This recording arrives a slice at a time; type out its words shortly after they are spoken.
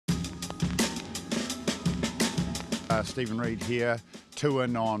Stephen Reid here, 2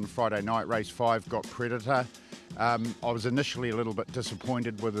 in on Friday night, race 5, got Predator. I was initially a little bit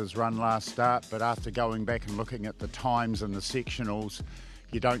disappointed with his run last start, but after going back and looking at the times and the sectionals,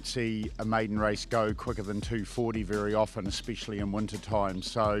 you don't see a maiden race go quicker than 2:40 very often, especially in winter time.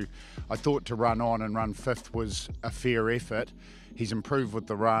 So I thought to run on and run 5th was a fair effort. He's improved with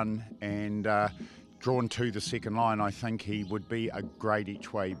the run and drawn to the second line. I think he would be a great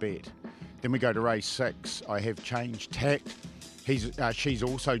each way bet. Then we go to race 6. I have changed tack. She's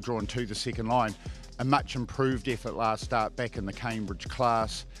also drawn to the second line. A much improved effort last start back in the Cambridge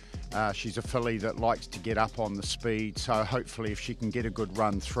class. She's a filly that likes to get up on the speed, so hopefully if she can get a good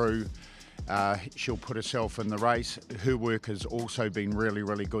run through, she'll put herself in the race. Her work has also been really,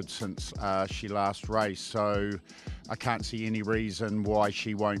 really good since she last raced, so I can't see any reason why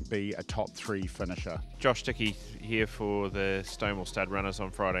she won't be a top 3 finisher. Josh Dickey here for the Stonewall Stud runners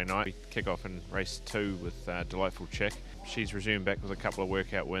on Friday night. We kick off in race 2 with Delightful Chick. She's resumed back with a couple of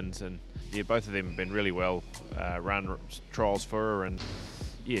workout wins, and yeah, both of them have been really well run trials for her, and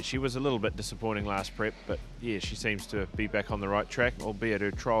yeah, she was a little bit disappointing last prep, but yeah, she seems to be back on the right track, albeit her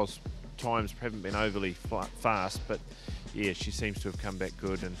trials times haven't been overly fast, but yeah, she seems to have come back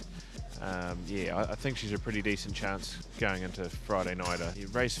good, and yeah, I think she's a pretty decent chance going into Friday night.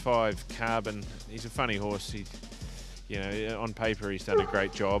 Race 5, Carbon, he's a funny horse. You know, on paper he's done a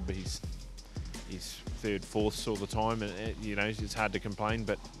great job. He's 3rd, 4th all the time, and you know, it's hard to complain,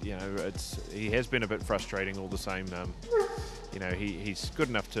 but you know, he has been a bit frustrating all the same. You know, he's good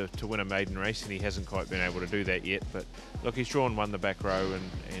enough to win a maiden race, and he hasn't quite been able to do that yet. But look, he's drawn one the back row,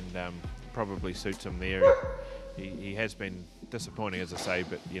 and probably suits him there. He has been disappointing, as I say,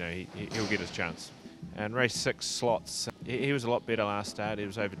 but you know, he'll get his chance. And race 6, Slots, he was a lot better last start. He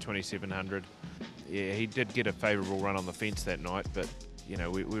was over 2,700. Yeah, he did get a favourable run on the fence that night, but you know,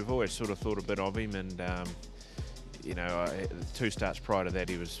 we've always sort of thought a bit of him, and you know, 2 starts prior to that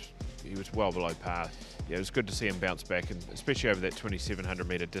he was well below par. Yeah, it was good to see him bounce back, and especially over that 2,700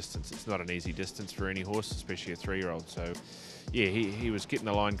 metre distance. It's not an easy distance for any horse, especially a 3-year-old. So yeah, he was getting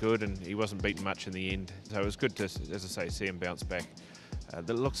the line good, and he wasn't beaten much in the end. So it was good to, as I say, see him bounce back.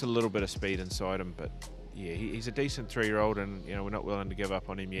 There looks a little bit of speed inside him, but yeah, he's a decent 3-year-old, and you know, we're not willing to give up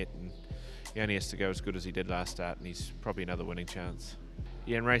on him yet, and he only has to go as good as he did last start, and he's probably another winning chance.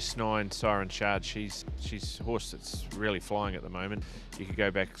 Yeah, in race 9, Siren Shard, she's a horse that's really flying at the moment. You could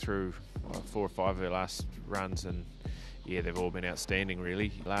go back through 4 or 5 of her last runs, and yeah, they've all been outstanding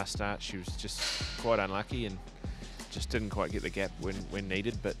really. Last start she was just quite unlucky and just didn't quite get the gap when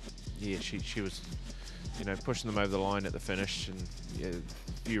needed, but yeah, she was, you know, pushing them over the line at the finish, and yeah,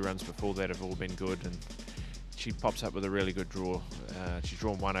 a few runs before that have all been good, and she pops up with a really good draw. She's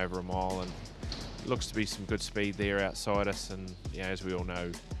drawn 1 over a mile, and looks to be some good speed there outside us, and you know, as we all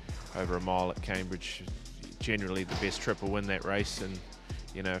know, over a mile at Cambridge, generally the best trip will win that race, and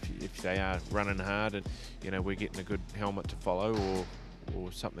you know, if they are running hard, and you know, we're getting a good helmet to follow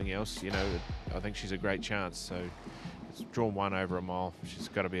or something else, you know, I think she's a great chance. So it's drawn 1 over a mile. She's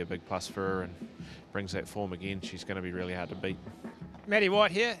got to be a big plus for her, and brings that form again. She's going to be really hard to beat. Maddie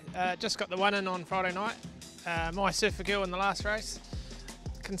White here, just got the 1 in on Friday night. My Surfer Girl in the last race.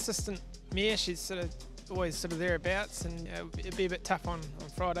 Consistent mare, she's always thereabouts, and it'd be a bit tough on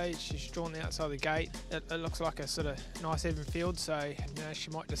Friday. She's drawn the outside of the gate. It looks like a nice even field, so you know, she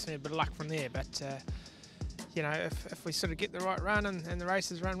might just need a bit of luck from there. But you know, if we get the right run and the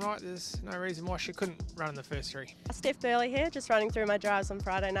races run right, there's no reason why she couldn't run in the first 3. Steph Burley here, just running through my drives on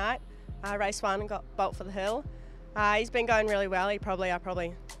Friday night. Race 1, got Bolt for the Hill. He's been going really well. I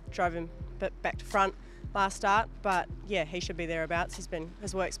probably drove him a bit back to front last start, but yeah, he should be thereabouts.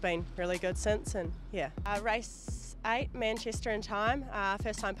 His work's been really good since, and yeah. Race 8, Manchester in Time.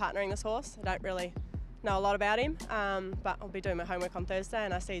 First time partnering this horse. I don't really know a lot about him, but I'll be doing my homework on Thursday,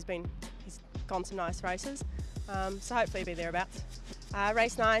 and I see he's gone some nice races, so hopefully he'll be thereabouts.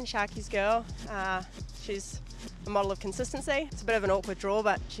 Race 9, Sharky's Girl. She's a model of consistency. It's a bit of an awkward draw,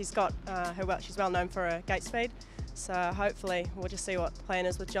 but she's got she's well known for her gate speed. So hopefully we'll just see what the plan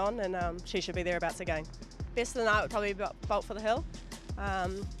is with John, and she should be thereabouts again. Best of the night would probably be Bolt for the Hill.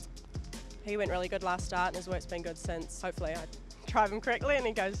 He went really good last start, and his work's been good since. Hopefully I drive him correctly and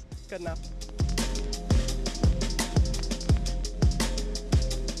he goes good enough.